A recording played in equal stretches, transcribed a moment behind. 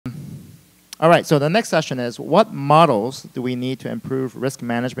All right, so the next session is what models do we need to improve risk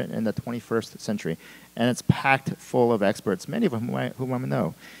management in the 21st century? And it's packed full of experts, many of whom I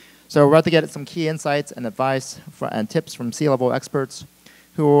know. So we're about to get some key insights and advice and tips from C-level experts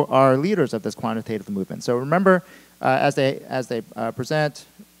who are leaders of this quantitative movement. So remember, as they present,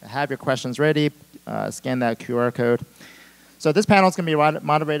 have your questions ready, scan that QR code. So this panel is going to be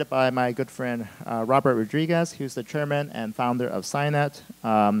moderated by my good friend Robert Rodriquez, who's the chairman and founder of SINET.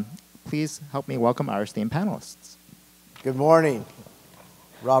 Please help me welcome our esteemed panelists. Good morning.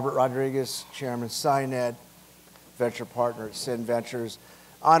 Robert Rodriguez, Chairman SINET, venture partner at Sin Ventures.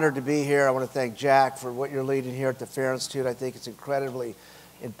 Honored to be here. I want to thank Jack for what you're leading here at the FAIR Institute. I think it's incredibly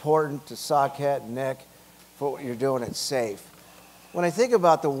important to Saket and Nick for what you're doing at SAFE. When I think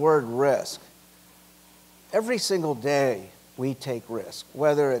about the word risk, every single day we take risk,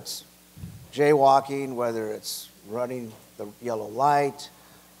 whether it's jaywalking, whether it's running the yellow light,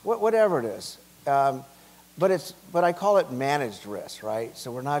 whatever it is. But I call it managed risk, right?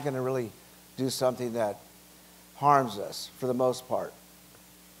 So we're not going to really do something that harms us for the most part.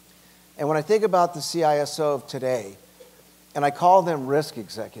 And when I think about the CISO of today, and I call them risk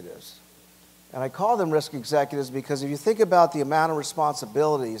executives, and I call them risk executives because if you think about the amount of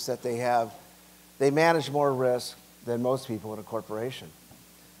responsibilities that they have, they manage more risk than most people in a corporation.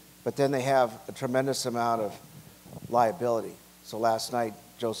 But then they have a tremendous amount of liability. So last night,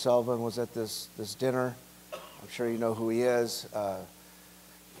 Joe Sullivan was at this dinner. I'm sure you know who he is. I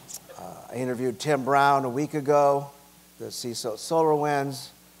interviewed Tim Brown a week ago, the CISO at SolarWinds,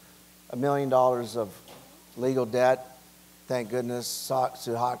 $1 million of legal debt. Thank goodness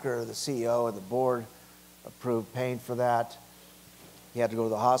Sudhakar, the CEO and the board, approved paying for that. He had to go to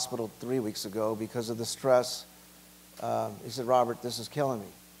the hospital 3 weeks ago because of the stress. He said, Robert, this is killing me.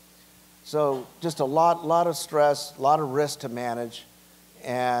 So just a lot of stress, a lot of risk to manage.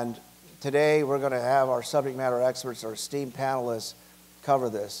 And today we're going to have our subject matter experts, our esteemed panelists,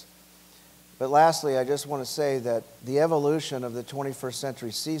 cover this. But lastly, I just want to say that the evolution of the 21st century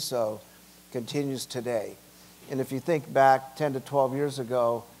CISO continues today. And if you think back 10 to 12 years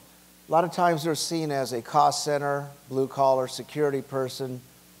ago, a lot of times they're seen as a cost center, blue-collar security person,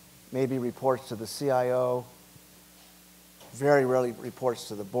 maybe reports to the CIO, very rarely reports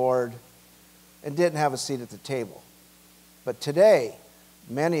to the board, and didn't have a seat at the table. But today,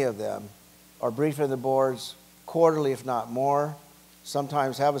 many of them are briefing the boards quarterly, if not more,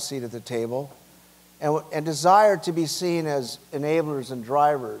 sometimes have a seat at the table, and desire to be seen as enablers and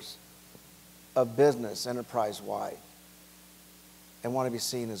drivers of business enterprise-wide, and want to be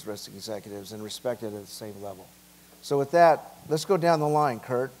seen as risk executives and respected at the same level. So with that, let's go down the line.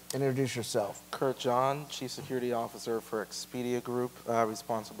 Kurt, introduce yourself. Kurt John, Chief Security Officer for Expedia Group,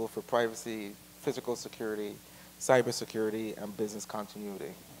 responsible for privacy, physical security, cybersecurity, and business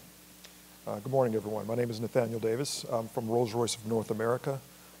continuity. Good morning, everyone. My name is Nathaniel Davis. I'm from Rolls-Royce of North America.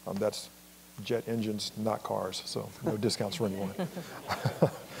 That's jet engines, not cars, so no discounts for anyone.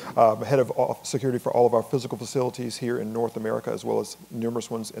 Head of security for all of our physical facilities here in North America, as well as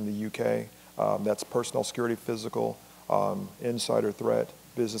numerous ones in the UK. That's personnel security, physical, insider threat,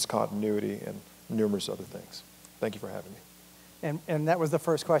 business continuity, and numerous other things. Thank you for having me. And that was the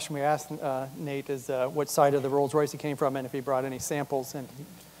first question we asked Nate, is what side of the Rolls-Royce he came from and if he brought any samples, and he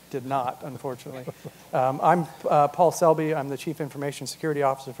did not, unfortunately. I'm Paul Selby. I'm the Chief Information Security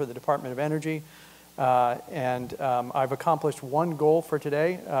Officer for the Department of Energy. And I've accomplished one goal for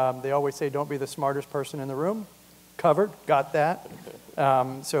today. They always say don't be the smartest person in the room. Covered, got that.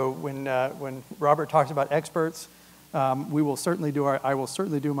 So when Robert talks about experts, I will certainly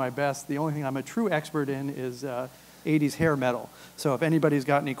do my best. The only thing I'm a true expert in is 80s hair metal. So if anybody's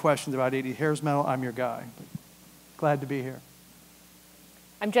got any questions about 80s hair metal, I'm your guy. Glad to be here.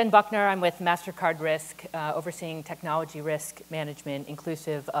 I'm Jen Buckner. I'm with Mastercard Risk, overseeing technology risk management,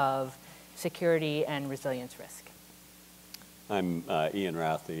 inclusive of security and resilience risk. I'm Ian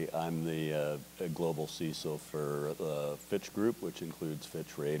Rathie. I'm the global CISO for the Fitch Group, which includes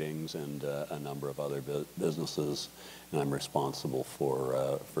Fitch Ratings and a number of other businesses, and I'm responsible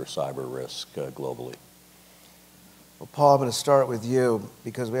for cyber risk globally. Well, Paul, I'm going to start with you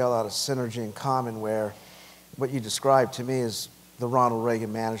because we have a lot of synergy in common where what you described to me is the Ronald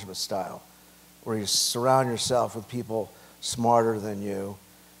Reagan management style, where you surround yourself with people smarter than you,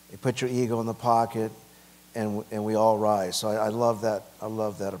 you put your ego in the pocket, and we all rise. So I love that. I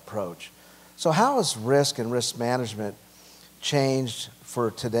love that approach. So how has risk and risk management changed for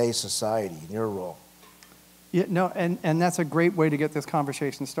today's society in your role? Yeah, no, and that's a great way to get this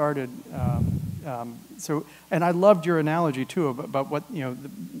conversation started. And I loved your analogy too about what, you know,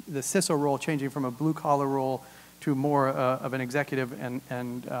 the CISO role changing from a blue collar role to more of an executive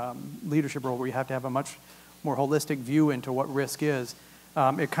and leadership role where you have to have a much more holistic view into what risk is.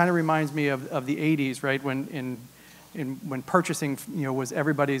 It kind of reminds me of the 80s, right? When purchasing, was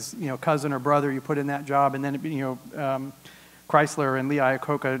everybody's, cousin or brother, you put in that job, and then, Chrysler and Lee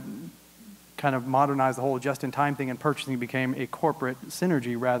Iacocca kind of modernized the whole just-in-time thing, and purchasing became a corporate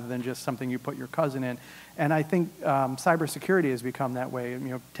synergy rather than just something you put your cousin in. And I think cybersecurity has become that way.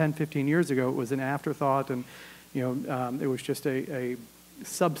 10, 15 years ago, it was an afterthought, and it was just a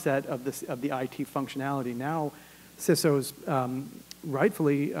subset of the IT functionality. Now, CISOs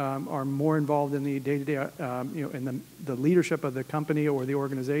rightfully are more involved in the day-to-day, in the leadership of the company or the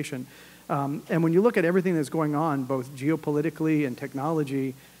organization. And when you look at everything that's going on, both geopolitically and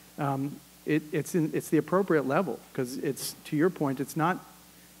technology, it's the appropriate level, because it's, to your point, it's not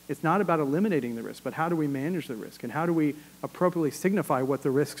about eliminating the risk, but how do we manage the risk, and how do we appropriately signify what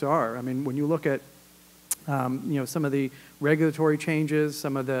the risks are? I mean, when you look at some of the regulatory changes,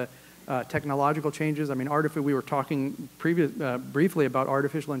 some of the technological changes. I mean, we were talking briefly about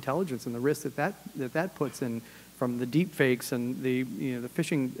artificial intelligence and the risk that puts in, from the deep fakes and the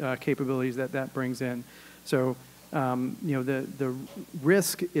phishing capabilities that brings in. So the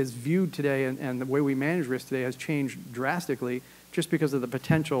risk is viewed today, and the way we manage risk today has changed drastically, just because of the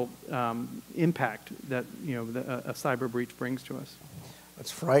potential impact that a cyber breach brings to us.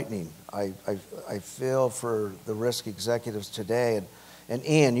 It's frightening. I feel for the risk executives today. And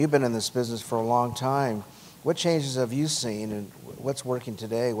Ian, you've been in this business for a long time. What changes have you seen, and what's working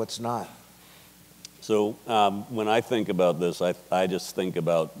today, what's not? So when I think about this, I just think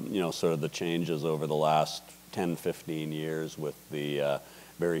about sort of the changes over the last 10, 15 years with the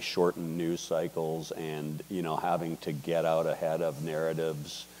very shortened news cycles, and having to get out ahead of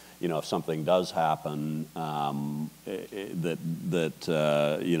narratives. If something does happen, you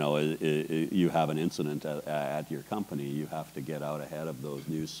have an incident at your company, you have to get out ahead of those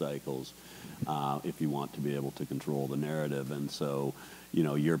news cycles if you want to be able to control the narrative. And so,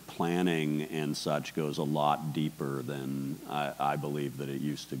 your planning and such goes a lot deeper than I believe that it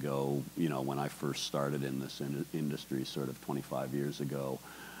used to go, when I first started in this industry sort of 25 years ago.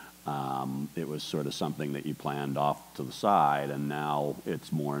 It was sort of something that you planned off to the side, and now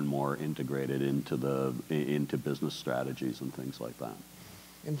it's more and more integrated into business strategies and things like that.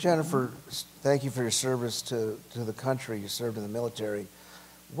 And Jennifer, thank you for your service to the country. You served in the military.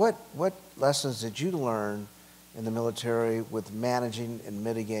 What lessons did you learn in the military with managing and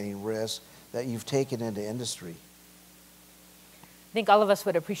mitigating risk that you've taken into industry? I think all of us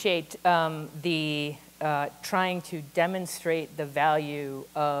would appreciate trying to demonstrate the value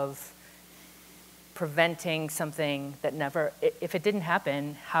of preventing something that never, if it didn't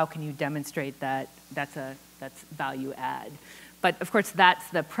happen, how can you demonstrate that that's value add? But of course, that's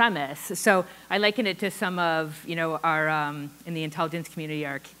the premise. So I liken it to some of our, in the intelligence community,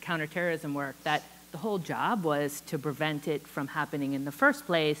 our counterterrorism work, that the whole job was to prevent it from happening in the first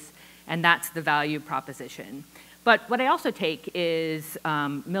place, and that's the value proposition. But what I also take is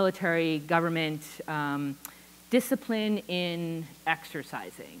military, government, discipline in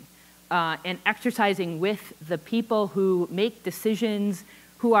exercising, and exercising with the people who make decisions,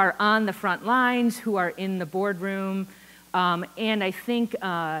 who are on the front lines, who are in the boardroom. And I think,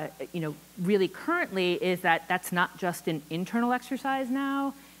 really currently is that that's not just an internal exercise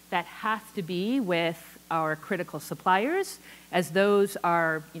now, that has to be with our critical suppliers, as those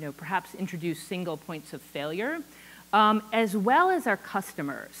are, perhaps introduce single points of failure, as well as our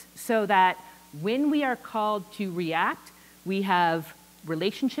customers, so that when we are called to react, we have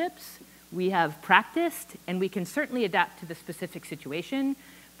relationships, we have practiced, and we can certainly adapt to the specific situation.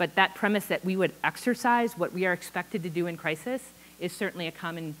 But that premise that we would exercise what we are expected to do in crisis is certainly a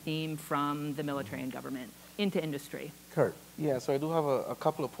common theme from the military and government into industry. Kurt. Yeah, so I do have a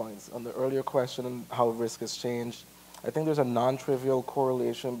couple of points on the earlier question on how risk has changed. I think there's a non-trivial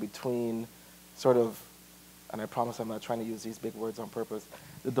correlation between sort of, and I promise I'm not trying to use these big words on purpose,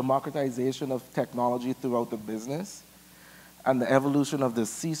 the democratization of technology throughout the business and the evolution of the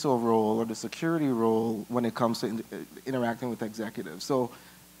CISO role or the security role when it comes to interacting with executives. So,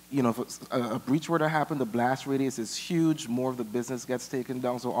 if a breach were to happen, the blast radius is huge, more of the business gets taken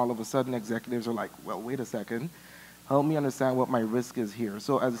down, so all of a sudden executives are like, well, wait a second, help me understand what my risk is here.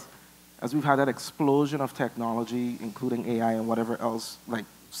 So as we've had that explosion of technology, including AI and whatever else, like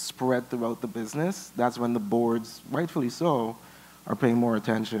spread throughout the business, that's when the boards, rightfully so, are paying more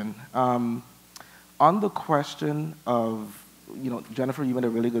attention. On the question of, Jennifer, you made a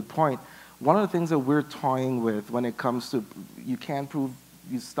really good point. One of the things that we're toying with when it comes to, you can't prove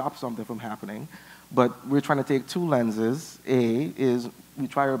you stop something from happening, but we're trying to take two lenses. A is we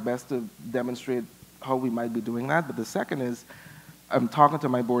try our best to demonstrate how we might be doing that. But the second is, I'm talking to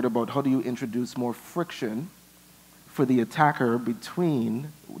my board about how do you introduce more friction for the attacker between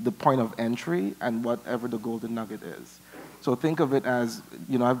the point of entry and whatever the golden nugget is. So think of it as,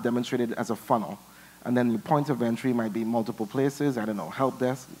 I've demonstrated it as a funnel. And then your point of entry might be multiple places, I don't know, help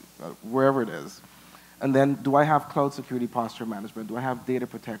desk, wherever it is. And then do I have cloud security posture management? Do I have data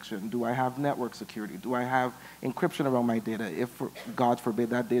protection? Do I have network security? Do I have encryption around my data? If, God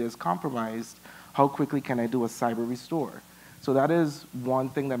forbid, that data is compromised, how quickly can I do a cyber restore? So that is one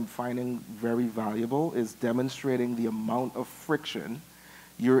thing that I'm finding very valuable, is demonstrating the amount of friction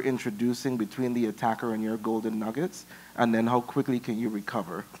you're introducing between the attacker and your golden nuggets, and then how quickly can you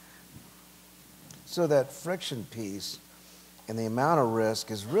recover. So that friction piece and the amount of risk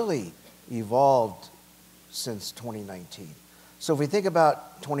has really evolved since 2019. So if we think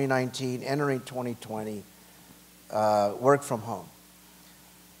about 2019, entering 2020, work from home,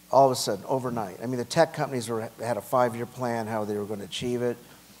 all of a sudden, overnight. I mean, the tech companies had a 5-year plan, how they were going to achieve it.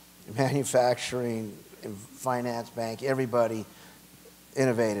 Manufacturing, finance, bank, everybody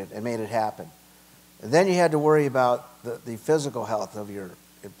innovated and made it happen. And then you had to worry about the physical health of your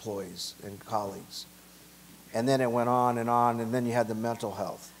employees and colleagues. And then it went on, and then you had the mental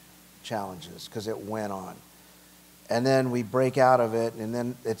health challenges because it went on. And then we break out of it, and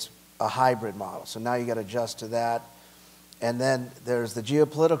then it's a hybrid model. So now you got to adjust to that. And then there's the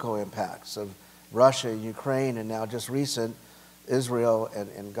geopolitical impacts of Russia, Ukraine, and now just recent, Israel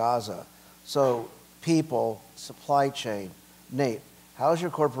and Gaza. So people, supply chain. Nate, how's your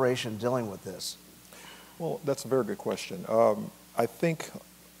corporation dealing with this? Well, that's a very good question. I think,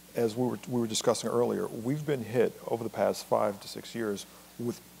 as we were discussing earlier, we've been hit over the past 5 to 6 years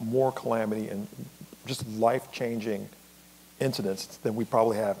with more calamity and just life-changing incidents than we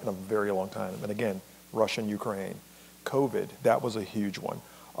probably have in a very long time. And again, Russia and Ukraine. COVID, that was a huge one.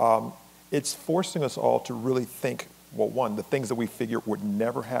 It's forcing us all to really think, well, one, the things that we figured would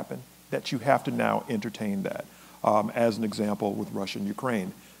never happen, that you have to now entertain that. As an example with Russia and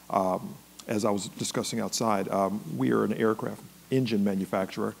Ukraine, as I was discussing outside, we are an aircraft engine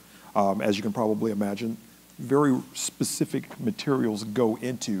manufacturer. As you can probably imagine, very specific materials go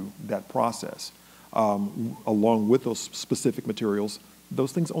into that process. Along with those specific materials,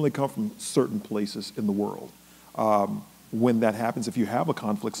 those things only come from certain places in the world. When that happens, if you have a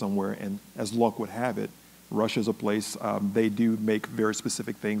conflict somewhere, and as luck would have it, Russia's a place, they do make very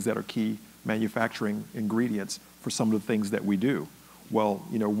specific things that are key manufacturing ingredients for some of the things that we do. Well,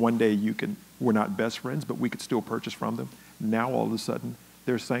 one day we're not best friends, but we could still purchase from them. Now all of a sudden,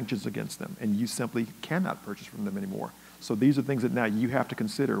 there's sanctions against them, and you simply cannot purchase from them anymore. So these are things that now you have to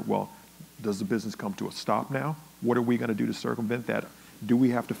consider, well, does the business come to a stop now? What are we going to do to circumvent that? Do we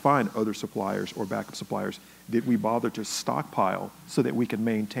have to find other suppliers or backup suppliers? Did we bother to stockpile so that we can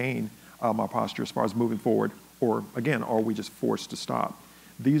maintain our posture as far as moving forward? Or again, are we just forced to stop?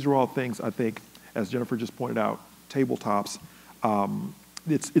 These are all things, I think, as Jennifer just pointed out, tabletops,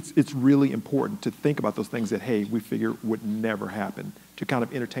 it's really important to think about those things that, hey, we figure would never happen, to kind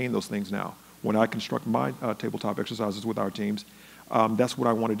of entertain those things now. When I construct my tabletop exercises with our teams, that's what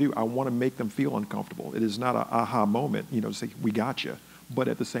I want to do. I want to make them feel uncomfortable. It is not an aha moment, to say, we got you. But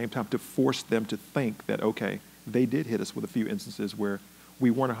at the same time, to force them to think that, okay, they did hit us with a few instances where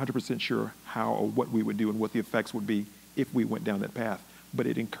we weren't 100% sure how or what we would do and what the effects would be if we went down that path. But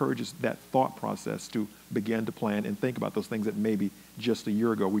it encourages that thought process to begin to plan and think about those things that maybe just a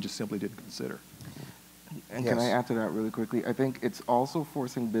year ago we just simply didn't consider. And Can I add to that really quickly? I think it's also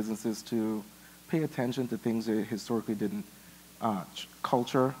forcing businesses to pay attention to things they historically didn't.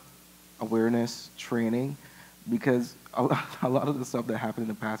 Culture, awareness, training, because a lot of the stuff that happened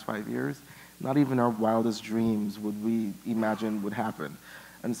in the past 5 years, not even our wildest dreams would we imagine would happen.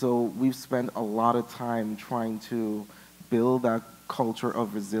 And so we've spent a lot of time trying to build that culture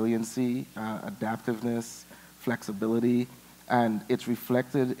of resiliency, adaptiveness, flexibility, and it's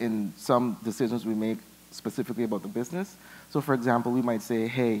reflected in some decisions we make specifically about the business. So for example, we might say,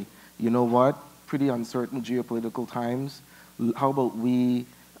 hey, you know what, pretty uncertain geopolitical times, how about we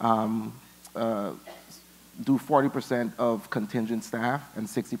do 40% of contingent staff and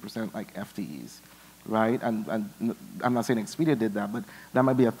 60% like FTEs, right? And I'm not saying Expedia did that, but that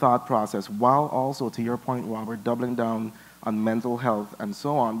might be a thought process, while also, to your point, Robert, doubling down on mental health and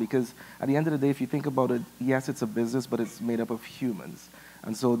so on, because at the end of the day, if you think about it, yes, it's a business, but it's made up of humans.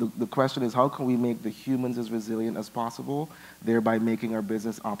 And so the question is, how can we make the humans as resilient as possible, thereby making our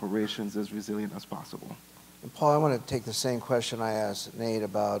business operations as resilient as possible? And Paul, I want to take the same question I asked Nate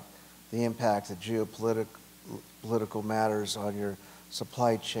about the impact of geopolitical matters on your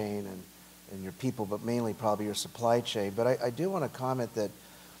supply chain and your people, but mainly probably your supply chain. But I do want to comment that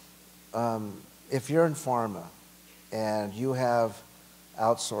if you're in pharma and you have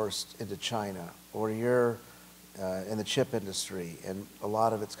outsourced into China, or you're in the chip industry, and a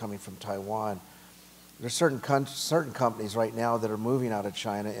lot of it's coming from Taiwan, there's certain companies right now that are moving out of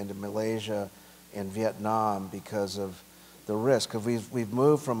China into Malaysia and Vietnam because of the risk. We've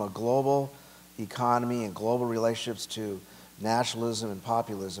moved from a global economy and global relationships to nationalism and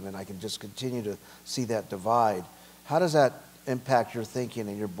populism, and I can just continue to see that divide. How does that impact your thinking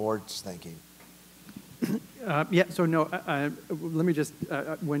and your board's thinking? Yeah, so no, let me just,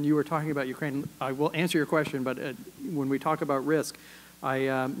 when you were talking about Ukraine, I will answer your question, but when we talk about risk,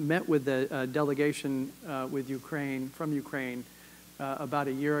 I met with the delegation from Ukraine about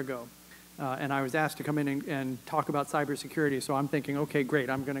a year ago, and I was asked to come in and talk about cybersecurity. So I'm thinking, okay, great,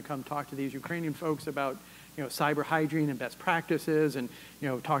 I'm going to come talk to these Ukrainian folks about cyber hygiene and best practices, and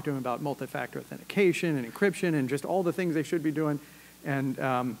talk to them about multi-factor authentication and encryption and just all the things they should be doing.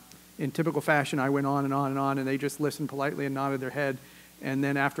 And in typical fashion, I went on and on and on, and they just listened politely and nodded their head. And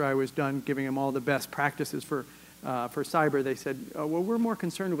then after I was done giving them all the best practices for cyber, they said, well, we're more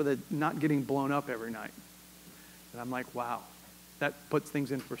concerned with it not getting blown up every night. And I'm like, wow, that puts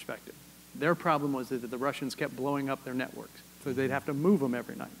things into perspective. Their problem was that the Russians kept blowing up their networks, so they'd have to move them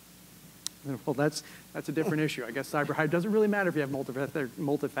every night. And, well, that's a different issue. I guess cyber hygiene doesn't really matter if you have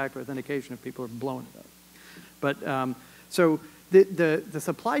multi-factor authentication if people are blowing it up. But so the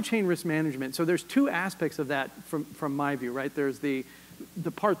supply chain risk management, so there's two aspects of that from my view, right? There's the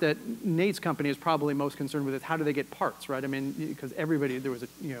part that Nate's company is probably most concerned with is how do they get parts, right? I mean, because everybody, there was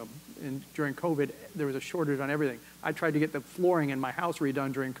during COVID, there was a shortage on everything. I tried to get the flooring in my house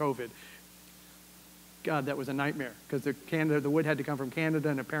redone during COVID. God, that was a nightmare, because the wood had to come from Canada,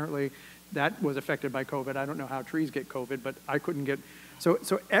 and apparently that was affected by COVID. I don't know how trees get COVID, but I couldn't get, so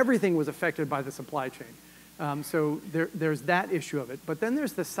everything was affected by the supply chain. So there's that issue of it. But then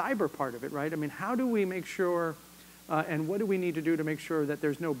there's the cyber part of it, right? I mean, how do we make sure, and what do we need to do to make sure that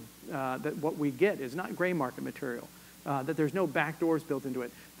there's no, that what we get is not gray market material, that there's no backdoors built into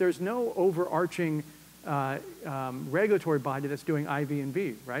it. There's no overarching regulatory body that's doing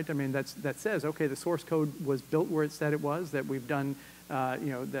IV&V, right? I mean, that says, okay, the source code was built where it said it was, that we've done,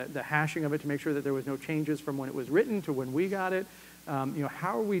 the hashing of it to make sure that there was no changes from when it was written to when we got it.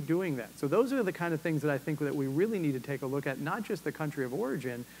 How are we doing that? So those are the kind of things that I think that we really need to take a look at, not just the country of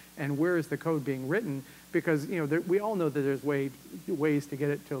origin and where is the code being written, because we all know that there's ways to get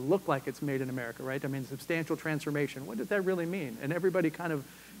it to look like it's made in America, right? I mean, substantial transformation. What does that really mean? And everybody kind of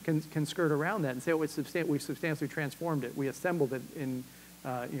can skirt around that and say, oh, we've substantially transformed it. We assembled it in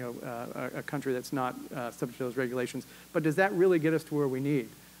a country that's not subject to those regulations. But does that really get us to where we need?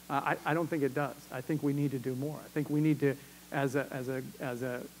 I don't think it does. I think we need to do more. I think we need to, as a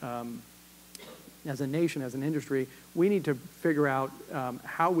nation, as an industry, we need to figure out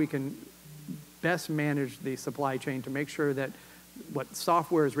how we can best manage the supply chain to make sure that what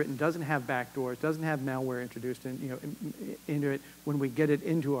software is written doesn't have backdoors, doesn't have malware introduced into it when we get it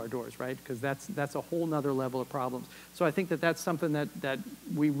into our doors, right? Because that's a whole nother level of problems. So I think that that's something that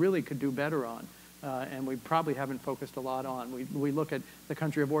we really could do better on, and we probably haven't focused a lot on. We look at the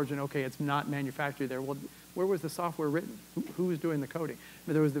country of origin, okay, it's not manufactured there. Well, where was the software written? Who was doing the coding?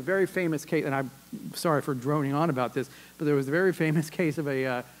 But there was the very famous case, and I'm sorry for droning on about this, but there was the very famous case of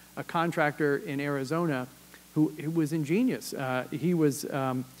a contractor in Arizona who was ingenious.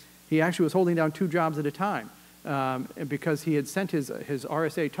 He actually was holding down 2 jobs at a time because he had sent his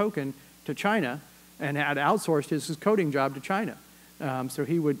RSA token to China and had outsourced his coding job to China. So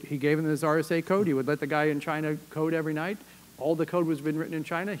he gave him his RSA code. He would let the guy in China code every night. All the code was been written in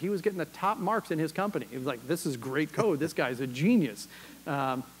China. He was getting the top marks in his company. He was like, this is great code. This guy's a genius.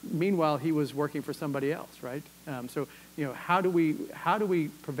 Meanwhile, he was working for somebody else, right? So how do we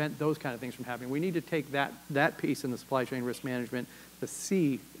prevent those kind of things from happening? We need to take that piece in the supply chain risk management, the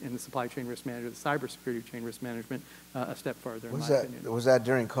C in the supply chain risk management, the cybersecurity chain risk management, a step further, in my opinion. Was that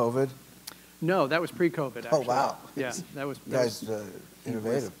during COVID? No, that was pre-COVID, actually. Oh, wow. Yeah, that was... You guys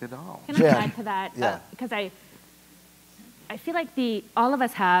innovative. It all. Can I add to that? Yeah. Because I feel like all of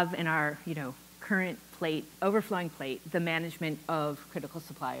us have in our current plate, overflowing plate, the management of critical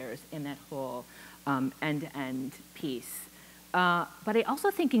suppliers in that whole end-to-end piece. But I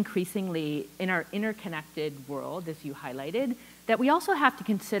also think increasingly in our interconnected world, as you highlighted, that we also have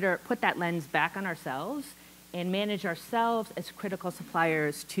to put that lens back on ourselves and manage ourselves as critical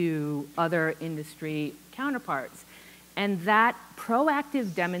suppliers to other industry counterparts. And that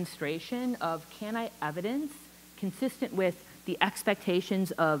proactive demonstration of can I evidence consistent with the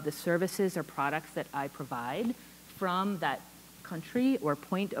expectations of the services or products that I provide from that country or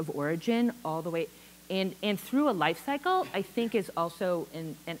point of origin all the way, And through a life cycle, I think is also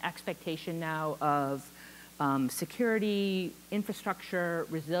an expectation now of security, infrastructure,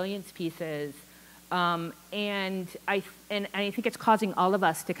 resilience pieces. And I think it's causing all of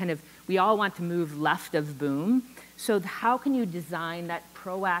us to kind of, we all want to move left of boom. So how can you design that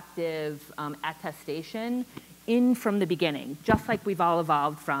proactive attestation in from the beginning? Just like we've all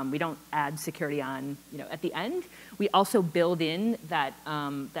evolved from, we don't add security on, at the end. We also build in that,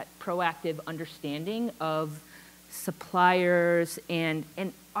 that proactive understanding of suppliers and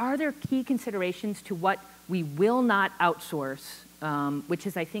are there key considerations to what we will not outsource, which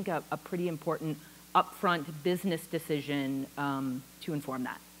is, I think, a pretty important upfront business decision to inform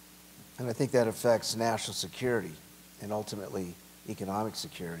that. And I think that affects national security and ultimately economic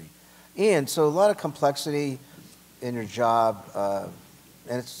security. And so a lot of complexity in your job,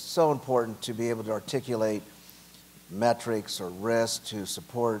 and it's so important to be able to articulate metrics or risk to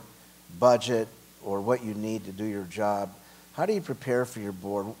support budget or what you need to do your job. How do you prepare for your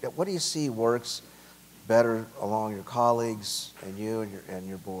board? What do you see works better along your colleagues and you and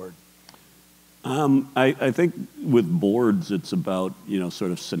your board? I think with boards, it's about,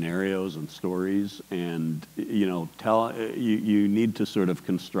 sort of scenarios and stories, and, you need to sort of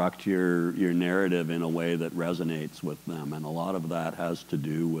construct your narrative in a way that resonates with them. And a lot of that has to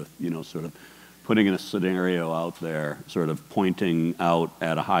do with, sort of putting in a scenario out there, sort of pointing out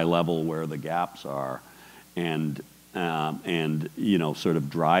at a high level where the gaps are, and sort of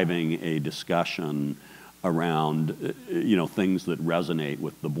driving a discussion around, things that resonate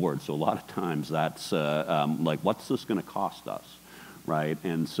with the board. So a lot of times that's like, what's this going to cost us, right?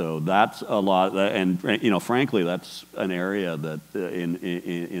 And so that's a lot, and frankly, that's an area that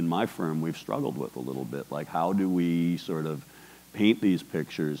in my firm we've struggled with a little bit. Like, how do we sort of paint these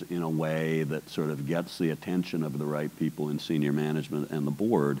pictures in a way that sort of gets the attention of the right people in senior management and the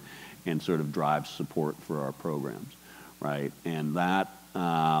board, and sort of drives support for our programs, right? And that,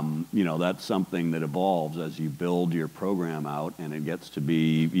 that's something that evolves as you build your program out, and it gets to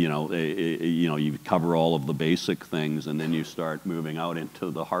be, you cover all of the basic things, and then you start moving out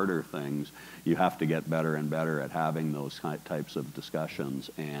into the harder things. You have to get better and better at having those types of discussions,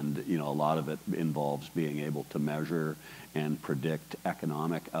 and a lot of it involves being able to measure and predict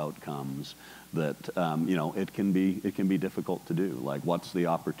economic outcomes that it can be difficult to do. Like, what's the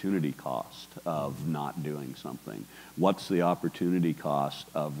opportunity cost of not doing something? What's the opportunity cost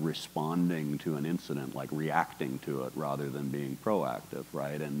of responding to an incident, like reacting to it rather than being proactive,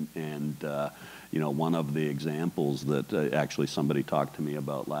 right? And one of the examples that actually somebody talked to me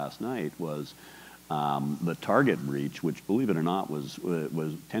about last night was the Target breach, which, believe it or not, was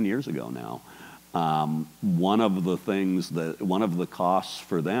 10 years ago now. One of the costs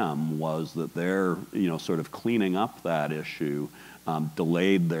for them was that they're, sort of cleaning up that issue,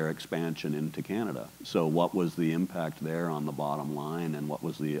 delayed their expansion into Canada. So what was the impact there on the bottom line, and what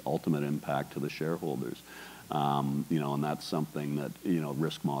was the ultimate impact to the shareholders? And that's something that,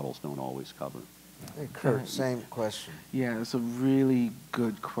 risk models don't always cover. Hey, Kurt, same question. Yeah, it's a really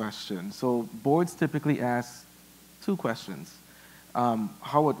good question. So boards typically ask two questions.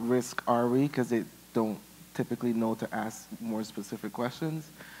 How at risk are we? Because they don't typically know to ask more specific questions.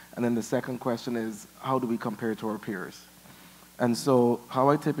 And then the second question is, how do we compare to our peers? And so how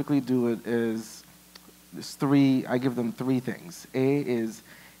I typically do it is, I give them three things. A is,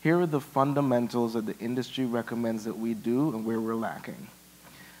 here are the fundamentals that the industry recommends that we do and where we're lacking.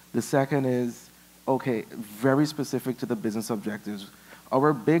 The second is, okay, very specific to the business objectives.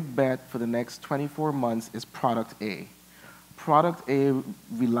 Our big bet for the next 24 months is product A. Product A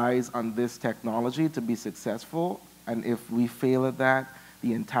relies on this technology to be successful, and if we fail at that,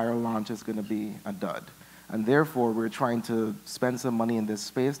 the entire launch is going to be a dud. And therefore, we're trying to spend some money in this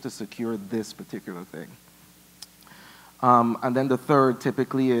space to secure this particular thing. And then the third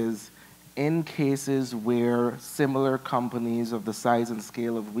typically is, in cases where similar companies of the size and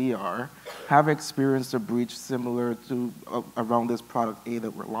scale of we are have experienced a breach similar to around this product A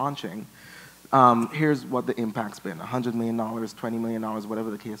that we're launching, here's what the impact's been: $100 million, $20 million, whatever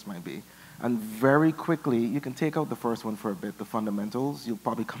the case might be. And very quickly, you can take out the first one for a bit, the fundamentals. You'll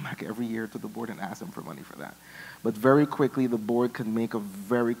probably come back every year to the board and ask them for money for that. But very quickly, the board can make a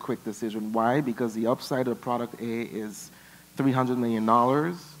very quick decision. Why? Because the upside of product A is $300 million.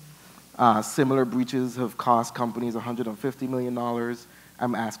 Similar breaches have cost companies $150 million.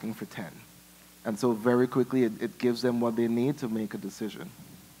 I'm asking for 10. And so very quickly, it gives them what they need to make a decision.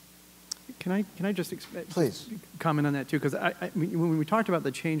 Can I just Please comment on that too? Because when we talked about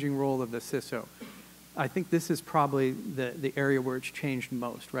the changing role of the CISO, I think this is probably the area where it's changed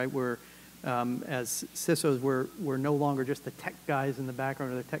most, right? Where as CISOs, we're no longer just the tech guys in the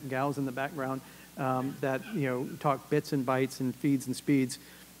background or the tech gals in the background. that talk bits and bytes and feeds and speeds.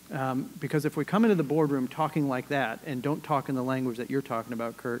 Because if we come into the boardroom talking like that and don't talk in the language that you're talking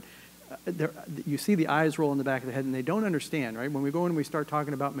about, Kurt, you see the eyes roll in the back of the head and they don't understand, right? When we go in and we start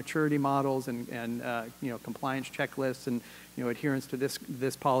talking about maturity models and compliance checklists and adherence to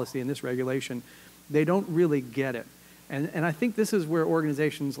this policy and this regulation, they don't really get it. And I think this is where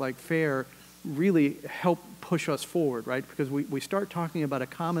organizations like FAIR really help push us forward, right? Because we start talking about a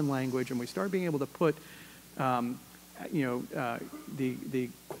common language and we start being able to put the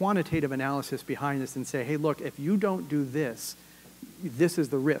quantitative analysis behind this and say, hey, look, if you don't do this, this is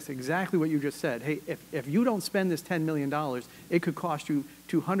the risk. Exactly what you just said. Hey, if you don't spend this $10 million, it could cost you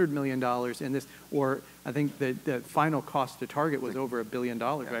 $200 million in this, or I think the final cost to target was over $1 billion,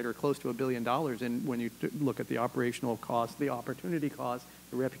 right, or close to $1 billion. And when you look at the operational cost, the opportunity cost,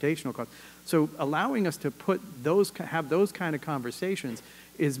 the reputational cost. So allowing us to have those kind of conversations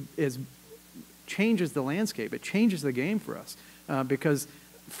changes the landscape. It changes the game for us because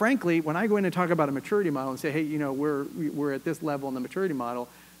frankly, when I go in and talk about a maturity model and say, hey, we're at this level in the maturity model,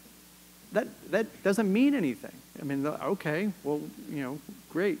 that doesn't mean anything. I mean, okay, well,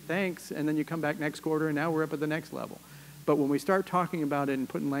 great, thanks. And then you come back next quarter and now we're up at the next level. But when we start talking about it and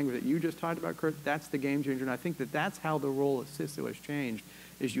putting language that you just talked about, Kurt, that's the game changer. And I think that's how the role of CISO has changed,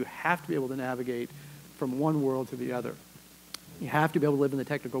 is you have to be able to navigate from one world to the other. You have to be able to live in the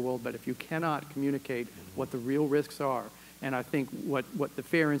technical world, but if you cannot communicate what the real risks are, and I think what the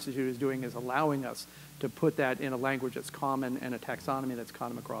FAIR Institute is doing is allowing us to put that in a language that's common and a taxonomy that's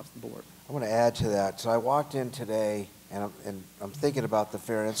common across the board. I want to add to that. So I walked in today, and I'm thinking about the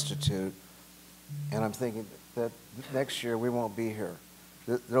FAIR Institute, and I'm thinking that next year we won't be here.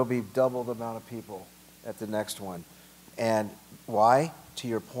 There'll be double the amount of people at the next one. And why? To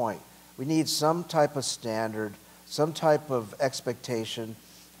your point. We need some type of standard, some type of expectation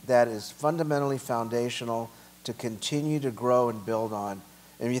that is fundamentally foundational to continue to grow and build on.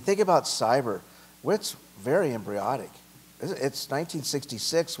 And when you think about cyber, it's very embryonic. It's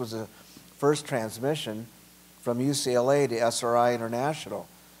 1966 was the first transmission from UCLA to SRI International.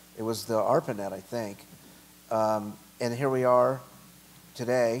 It was the ARPANET, I think. And here we are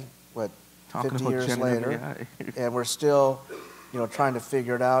today, what, 50 years later, and we're still trying to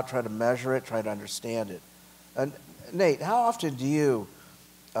figure it out, try to measure it, try to understand it. And Nate, how often do you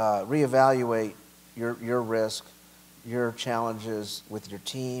reevaluate your risk, your challenges with your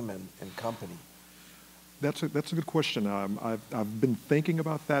team and company? That's a good question. I've been thinking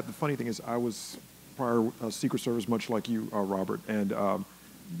about that. The funny thing is I was prior Secret Service, much like you, Robert, and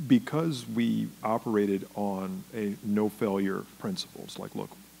because we operated on a no failure principles, like look,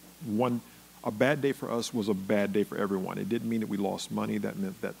 a bad day for us was a bad day for everyone. It didn't mean that we lost money. That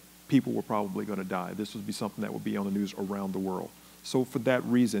meant that people were probably going to die. This would be something that would be on the news around the world. So for that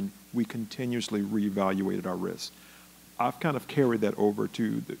reason, we continuously reevaluated our risks. I've kind of carried that over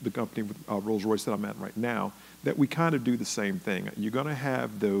to the company with Rolls-Royce that I'm at right now, that we kind of do the same thing. You're going to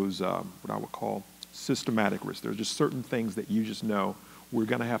have those, what I would call systematic risks. There's just certain things that you just know we're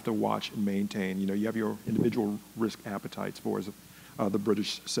going to have to watch and maintain. You have your individual risk appetites, for as the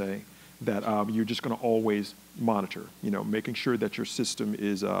British say, that you're just going to always monitor, making sure that your system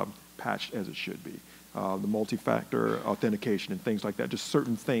is patched as it should be. The multi-factor authentication and things like that, just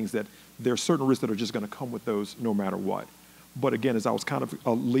certain things that there are certain risks that are just going to come with those no matter what. But again, as I was kind of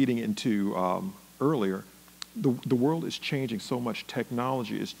leading into earlier, the world is changing so much.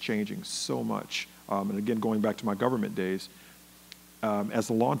 Technology is changing so much. And again, going back to my government days, as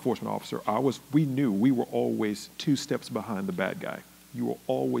a law enforcement officer, we knew we were always 2 steps behind the bad guy. You were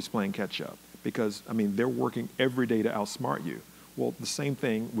always playing catch up because, they're working every day to outsmart you. Well, the same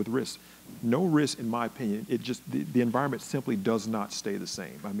thing with risk. No risk, in my opinion, the environment simply does not stay the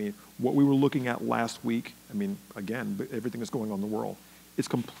same. What we were looking at last week, again, everything that's going on in the world, is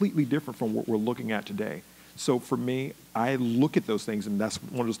completely different from what we're looking at today. So for me, I look at those things, and that's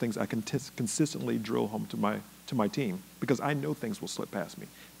one of those things I can consistently drill home to my team, because I know things will slip past me.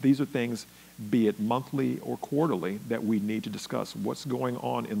 These are things, be it monthly or quarterly, that we need to discuss. What's going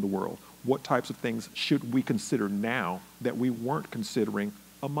on in the world? What types of things should we consider now that we weren't considering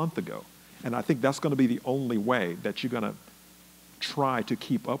a month ago? And I think that's going to be the only way that you're going to try to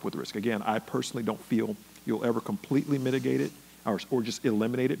keep up with risk. Again, I personally don't feel you'll ever completely mitigate it or just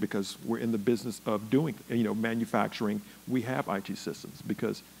eliminate it, because we're in the business of doing, manufacturing. We have IT systems,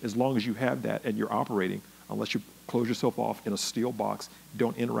 because as long as you have that and you're operating, unless you close yourself off in a steel box,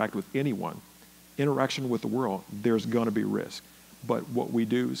 don't interact with anyone, interaction with the world, there's going to be risk. But what we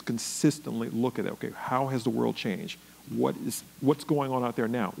do is consistently look at it. Okay, how has the world changed? What's going on out there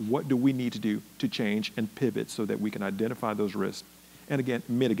now? What do we need to do to change and pivot so that we can identify those risks and again,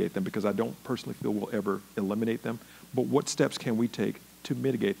 mitigate them, because I don't personally feel we'll ever eliminate them. But what steps can we take to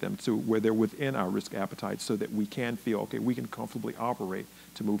mitigate them to where they're within our risk appetite so that we can feel, okay, we can comfortably operate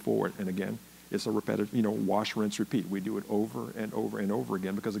to move forward? And again, it's a repetitive, wash, rinse, repeat. We do it over and over and over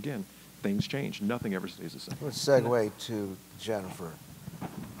again because, again, things change. Nothing ever stays the same. Let's segue to Jennifer.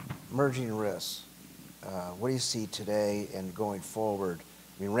 Emerging risks. What do you see today and going forward?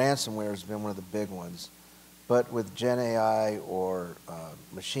 I mean, ransomware has been one of the big ones, but with Gen AI or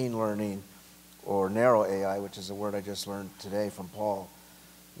machine learning or narrow AI, which is a word I just learned today from Paul,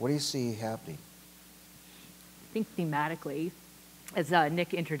 what do you see happening? I think thematically, as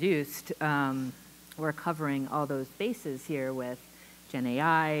Nick introduced, we're covering all those bases here with Gen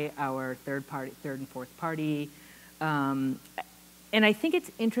AI, our third and fourth party. And I think it's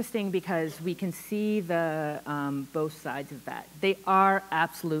interesting because we can see the both sides of that. They are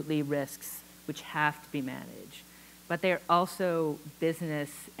absolutely risks which have to be managed, but they're also business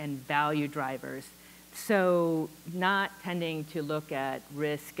and value drivers. So not tending to look at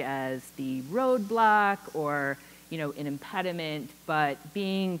risk as the roadblock or an impediment, but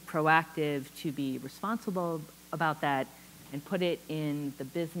being proactive to be responsible about that and put it in the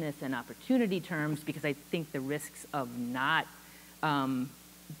business and opportunity terms, because I think the risks of not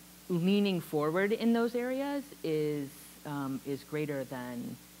leaning forward in those areas is greater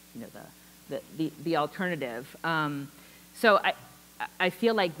than the alternative. So I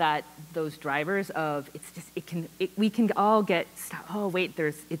feel like that those drivers of we can all get oh wait,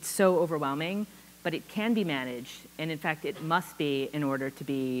 it's so overwhelming, but it can be managed, and in fact it must be in order to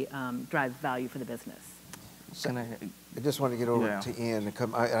be drive value for the business. So I just want to get over to Ian.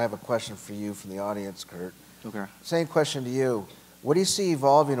 I have a question for you from the audience, Kurt. Okay. Same question to you. What do you see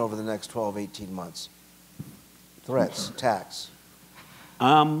evolving over the next 12, 18 months? Threats, attacks.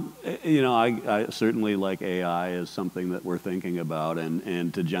 I certainly, like AI, is something that we're thinking about,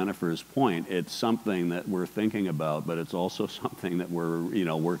 and to Jennifer's point, it's something that we're thinking about, but it's also something that we're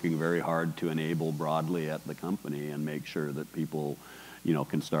working very hard to enable broadly at the company and make sure that people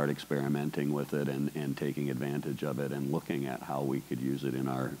can start experimenting with it and taking advantage of it and looking at how we could use it in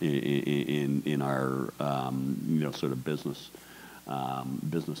our sort of business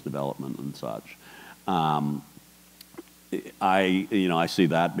development and such. I see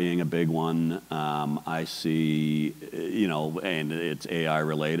that being a big one. I see, and it's AI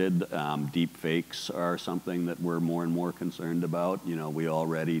related. Deep fakes are something that we're more and more concerned about. We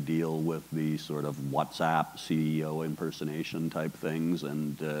already deal with the sort of WhatsApp CEO impersonation type things,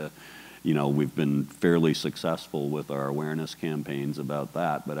 and we've been fairly successful with our awareness campaigns about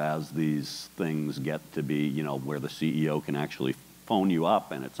that. But as these things get to be, where the CEO can actually phone you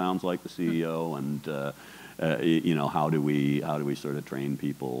up and it sounds like the CEO, and how do we sort of train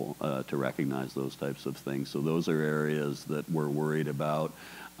people to recognize those types of things? So those are areas that we're worried about.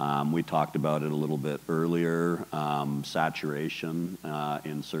 We talked about it a little bit earlier, saturation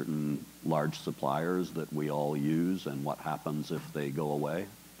in certain large suppliers that we all use, and what happens if they go away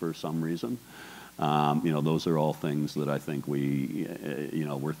for some reason. Those are all things that I think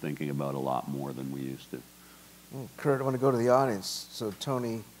we're thinking about a lot more than we used to. Kurt, I want to go to the audience. So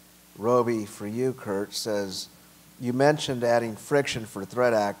Tony Roby, for you, Kurt, says, you mentioned adding friction for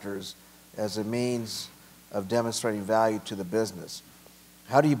threat actors as a means of demonstrating value to the business.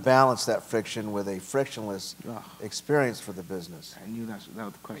 How do you balance that friction with a frictionless experience for the business? I knew that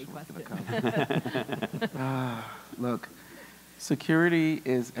was the question was going to come. Look, security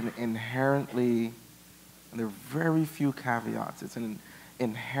is an inherently, and there are very few caveats, it's an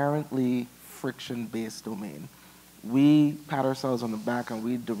inherently friction-based domain. We pat ourselves on the back and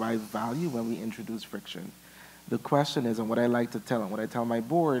we derive value when we introduce friction. The question is, and what I like to tell, and what I tell my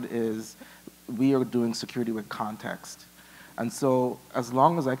board is, we are doing security with context. And so as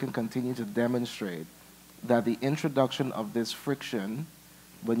long as I can continue to demonstrate that the introduction of this friction,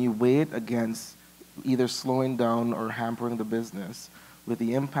 when you weigh it against either slowing down or hampering the business, with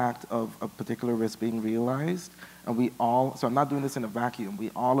the impact of a particular risk being realized, and we all, so I'm not doing this in a vacuum, we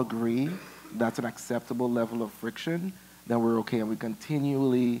all agree that's an acceptable level of friction, then we're okay, and we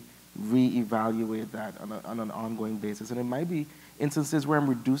continually reevaluate that on an ongoing basis. And it might be instances where I'm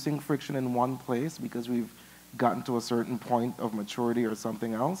reducing friction in one place because we've gotten to a certain point of maturity or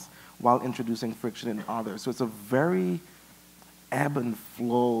something else, while introducing friction in others. So it's a very ebb and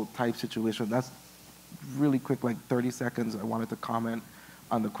flow type situation. That's really quick, like 30 seconds. I wanted to comment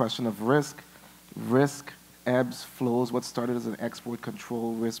on the question of risk. Risk ebbs, flows. What started as an export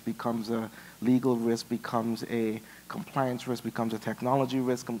control risk becomes a legal risk, becomes a compliance risk, becomes a technology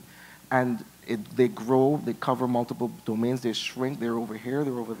risk, and they grow, they cover multiple domains, they shrink, they're over here,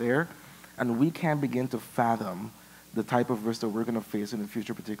 they're over there, and we can't begin to fathom the type of risk that we're going to face in the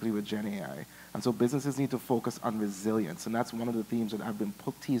future, particularly with Gen AI. And so businesses need to focus on resilience. And that's one of the themes that I've been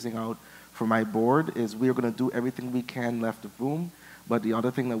teasing out for my board is we're going to do everything we can left of room. But the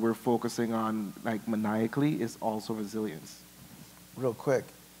other thing that we're focusing on, like maniacally, is also resilience. Real quick,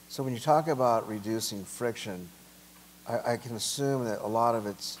 so when you talk about reducing friction, I can assume that a lot of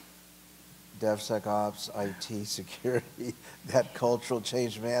it's DevSecOps, IT, security, that cultural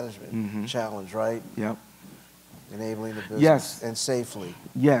change management challenge, right? Yep. Enabling the business Yes. and safely.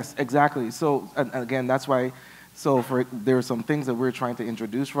 Yes, exactly. So, and again, that's why, so there are some things that we're trying to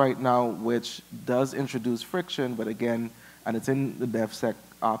introduce right now, which does introduce friction, but again, and it's in the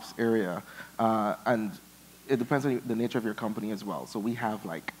DevSecOps area, and it depends on the nature of your company as well. So we have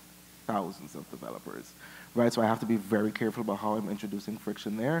like thousands of developers, right? So I have to be very careful about how I'm introducing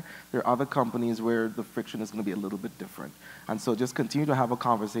friction there. There are other companies where the friction is going to be a little bit different. And so just continue to have a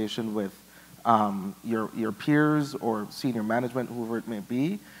conversation with your peers or senior management, whoever it may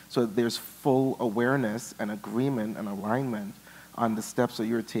be, so that there's full awareness and agreement and alignment on the steps that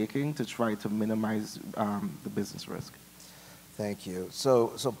you're taking to try to minimize the business risk. Thank you.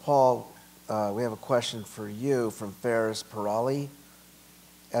 So Paul, we have a question for you from Ferris Parali.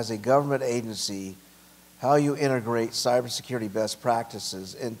 As a government agency, how you integrate cybersecurity best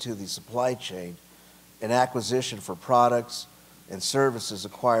practices into the supply chain and acquisition for products and services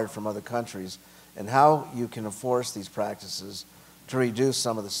acquired from other countries, and how you can enforce these practices to reduce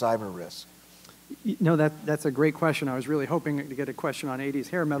some of the cyber risk? No, that's a great question. I was really hoping to get a question on 80s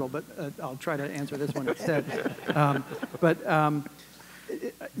hair metal, but I'll try to answer this one instead.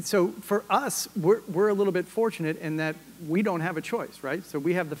 So for us, we're a little bit fortunate in that we don't have a choice, right? So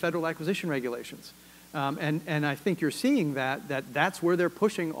we have the federal acquisition regulations. And I think you're seeing that's where they're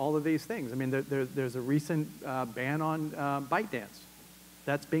pushing all of these things. I mean, there's a recent ban on ByteDance.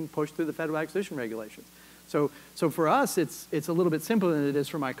 That's being pushed through the federal acquisition regulations. So for us, it's a little bit simpler than it is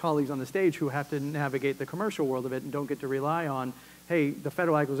for my colleagues on the stage who have to navigate the commercial world of it and don't get to rely on, hey, the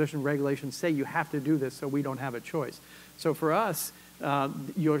federal acquisition regulations say you have to do this, so we don't have a choice. So for us,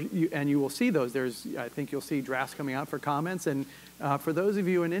 and you will see those. I think you'll see drafts coming out for comments. And for those of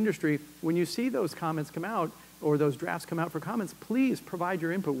you in industry, when you see those comments come out or those drafts come out for comments, please provide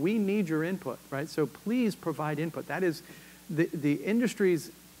your input. We need your input, right? So please provide input. That is the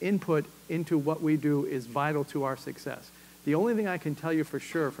industry's input into what we do is vital to our success. The only thing I can tell you for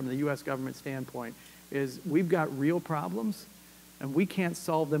sure from the U.S. government standpoint is we've got real problems and we can't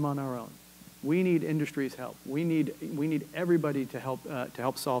solve them on our own. We need industry's help. We need everybody to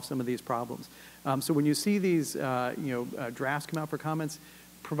help solve some of these problems. So when you see these drafts come out for comments,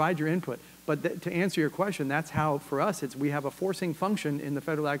 provide your input. But to answer your question, that's how for us we have a forcing function in the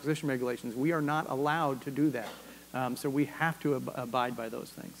federal acquisition regulations. We are not allowed to do that. So we have to abide by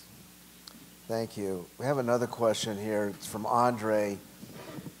those things. Thank you. We have another question here. It's from Andre.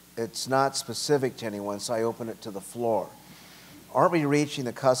 It's not specific to anyone, so I open it to the floor. Aren't we reaching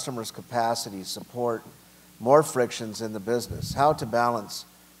the customer's capacity to support more frictions in the business? How to balance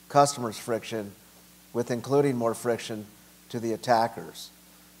customers' friction with including more friction to the attackers?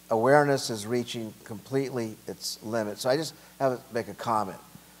 Awareness is reaching completely its limit. So I just have to make a comment.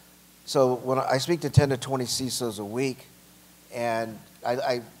 So when I speak to 10 to 20 CISOs a week, and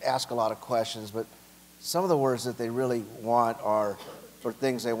I ask a lot of questions, but some of the words that they really want are, or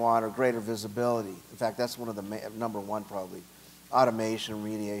things they want, are greater visibility. In fact, that's one of the number one probably. Automation,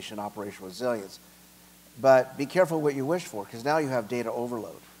 remediation, operational resilience. But be careful what you wish for, because now you have data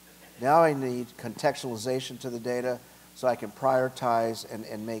overload. Now I need contextualization to the data so I can prioritize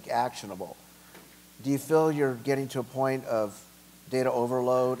and make actionable. Do you feel you're getting to a point of data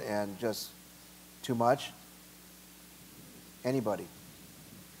overload and just too much? Anybody?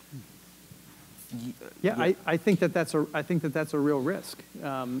 Yeah, I think that's a real risk.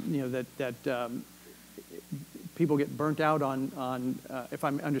 People get burnt out on if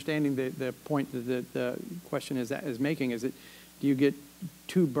I'm understanding the point that the question is making, is it, do you get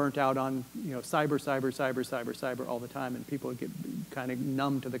too burnt out on cyber all the time, and people get kind of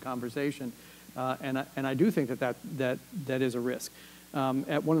numb to the conversation, and I do think that is a risk.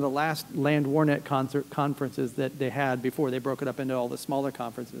 At one of the last Land Warnet conferences that they had before they broke it up into all the smaller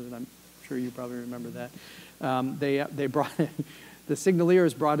conferences, and I'm sure you probably remember that, they brought in, the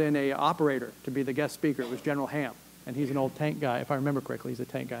Signaleers brought in an operator to be the guest speaker. It was General Ham, and he's an old tank guy. If I remember correctly, he's a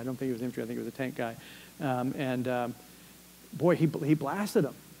tank guy. I don't think he was infantry. I think he was a tank guy. Boy, he blasted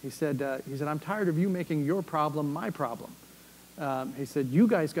him. He said, I'm tired of you making your problem my problem. He said, you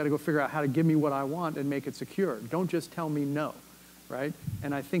guys got to go figure out how to give me what I want and make it secure. Don't just tell me no, right?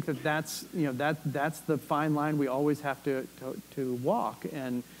 And I think that's the fine line we always have to walk.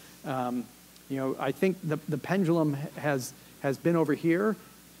 And I think the pendulum has been over here,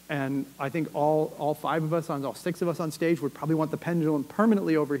 and I think all 5 of us, all 6 of us on stage would probably want the pendulum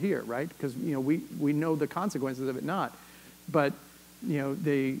permanently over here, right? Because we know the consequences of it not. But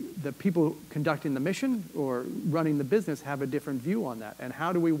the people conducting the mission or running the business have a different view on that. And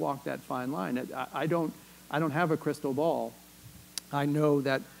how do we walk that fine line? I don't have a crystal ball. I know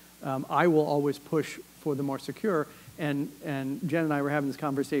that I will always push for the more secure. And Jen and I were having this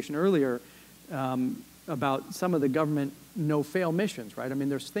conversation earlier about some of the government no-fail missions, right? I mean,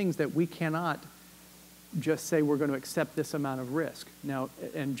 there's things that we cannot just say we're going to accept this amount of risk. Now,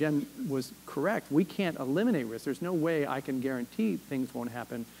 and Jen was correct, we can't eliminate risk. There's no way I can guarantee things won't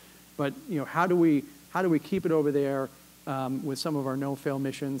happen. But how do we keep it over there with some of our no-fail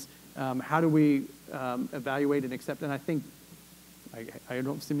missions? How do we evaluate and accept? And I think, I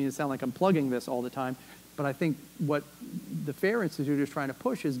don't mean to sound like I'm plugging this all the time, but I think what the FAIR Institute is trying to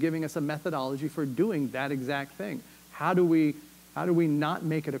push is giving us a methodology for doing that exact thing. How do we not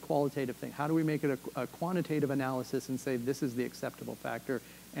make it a qualitative thing? How do we make it a quantitative analysis and say this is the acceptable factor,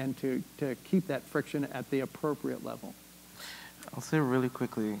 and to keep that friction at the appropriate level? I'll say really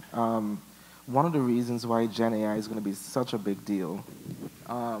quickly, one of the reasons why Gen AI is going to be such a big deal,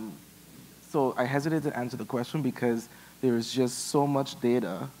 so I hesitate to answer the question because there is just so much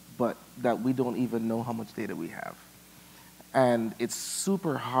data, but that we don't even know how much data we have. And it's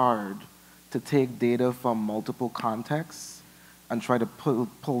super hard to take data from multiple contexts and try to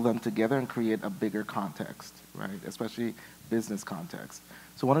pull them together and create a bigger context, right? Especially business context.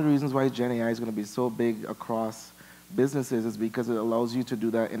 So one of the reasons why Gen AI is going to be so big across businesses is because it allows you to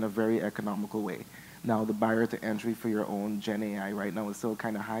do that in a very economical way. Now, the barrier to entry for your own Gen AI right now is still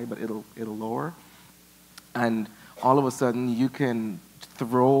kind of high, but it'll lower. And all of a sudden, you can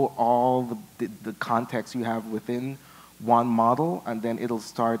throw all the context you have within one model, and then it'll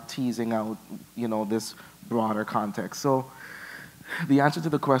start teasing out, this broader context. So the answer to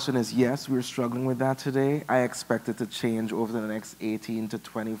the question is yes, we're struggling with that today. I expect it to change over the next 18 to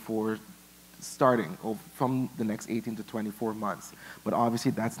 24, starting from the next 18 to 24 months. But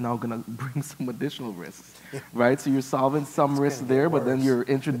obviously, that's now going to bring some additional risks, right? So you're solving some risks there, but then you're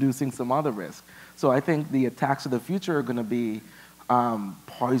introducing some other risks. So I think the attacks of the future are going to be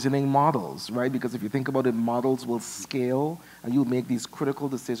poisoning models, right? Because if you think about it, models will scale, and you'll make these critical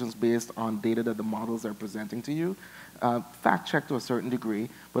decisions based on data that the models are presenting to you. Fact-checked to a certain degree,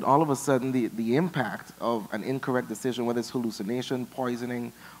 but all of a sudden the impact of an incorrect decision, whether it's hallucination,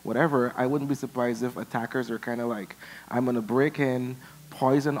 poisoning, whatever, I wouldn't be surprised if attackers are kind of like, I'm going to break in,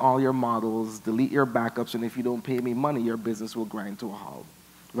 poison all your models, delete your backups, and if you don't pay me money, your business will grind to a halt.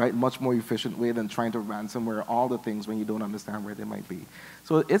 Right? Much more efficient way than trying to ransomware all the things when you don't understand where they might be.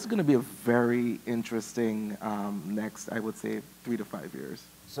 So it's going to be a very interesting next, I would say, 3 to 5 years.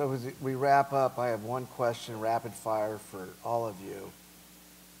 So as we wrap up, I have one question, rapid fire for all of you.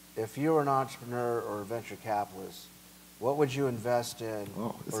 If you were an entrepreneur or a venture capitalist, what would you invest in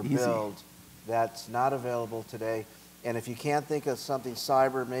or build that's not available today? And if you can't think of something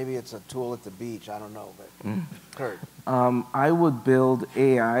cyber, maybe it's a tool at the beach. I don't know, but Kurt. I would build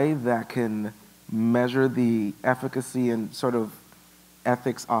AI that can measure the efficacy and sort of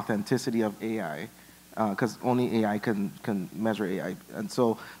ethics authenticity of AI, because only AI can measure AI. And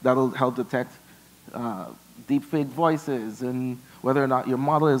so that'll help detect deepfake voices and whether or not your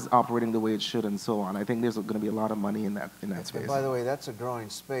model is operating the way it should and so on. I think there's going to be a lot of money in that space. And by the way, that's a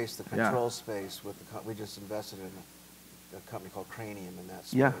growing space, the control space. We just invested in a company called Cranium in that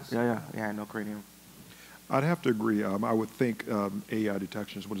space. Yeah, I know Cranium. I'd have to agree. I would think AI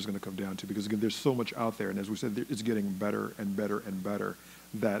detection is what it's going to come down to, because again, there's so much out there, and as we said, it's getting better and better and better.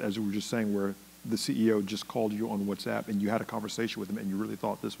 That, as we were just saying, where the CEO just called you on WhatsApp and you had a conversation with him and you really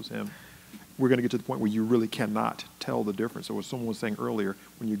thought this was him, we're going to get to the point where you really cannot tell the difference. So, as someone was saying earlier,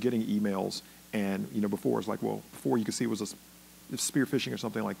 when you're getting emails, and before it's like, well, before you could see it was a spear phishing or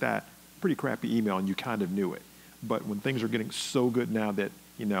something like that, pretty crappy email, and you kind of knew it. But when things are getting so good now that,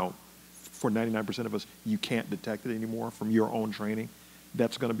 for 99% of us, you can't detect it anymore from your own training,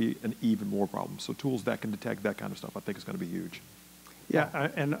 that's going to be an even more problem. So tools that can detect that kind of stuff, I think is going to be huge. Yeah,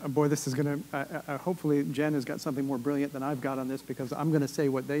 and boy, this is going to, hopefully Jen has got something more brilliant than I've got on this, because I'm going to say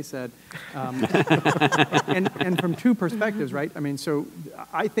what they said. And from two perspectives, right? I mean, so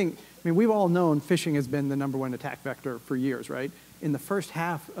we've all known phishing has been the #1 attack vector for years, right? In the first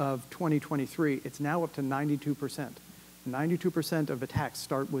half of 2023, it's now up to 92%. 92% of attacks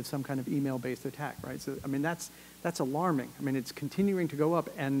start with some kind of email-based attack, right? So, I mean, that's alarming. I mean, it's continuing to go up,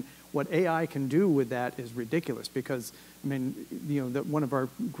 and what AI can do with that is ridiculous, because, I mean, one of our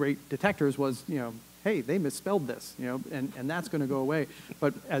great detectors was, hey, they misspelled this, and that's going to go away.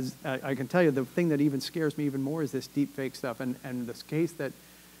 But as I can tell you, the thing that even scares me even more is this deep fake stuff. And this case that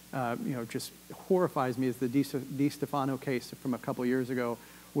just horrifies me is the Di Stefano case from a couple years ago,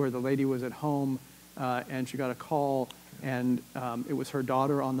 where the lady was at home and she got a call, and it was her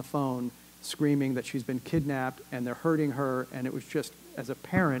daughter on the phone screaming that she's been kidnapped and they're hurting her, and it was just, as a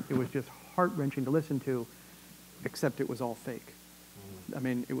parent, it was just heart-wrenching to listen to, except it was all fake. I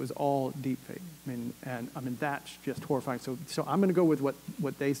mean, it was all deep fake. I mean, that's just horrifying. So I'm going to go with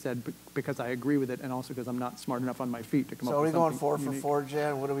what they said because I agree with it, and also because I'm not smart enough on my feet to come up with something. So are we going 4 for 4,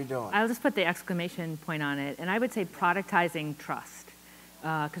 Jen? What are we doing? I'll just put the exclamation point on it, and I would say productizing trust,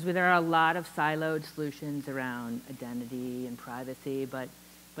 because there are a lot of siloed solutions around identity and privacy, but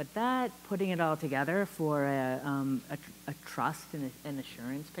that putting it all together for a trust and an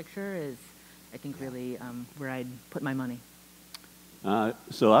assurance picture is, I think, really where I'd put my money.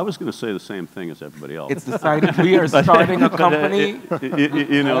 So I was going to say the same thing as everybody else. It's decided we are starting a company.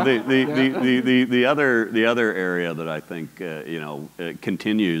 The other area that I think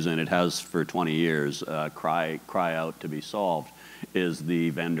continues, and it has for 20 years, cry out to be solved, is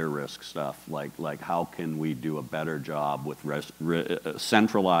the vendor risk stuff. Like how can we do a better job with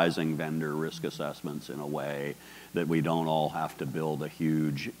centralizing vendor risk assessments in a way that we don't all have to build a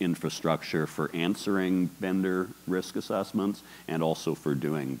huge infrastructure for answering vendor risk assessments and also for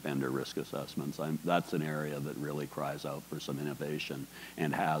doing vendor risk assessments. That's an area that really cries out for some innovation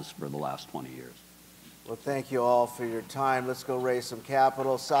and has for the last 20 years. Well, thank you all for your time. Let's go raise some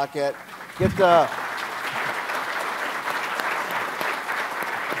capital. Saket, get the...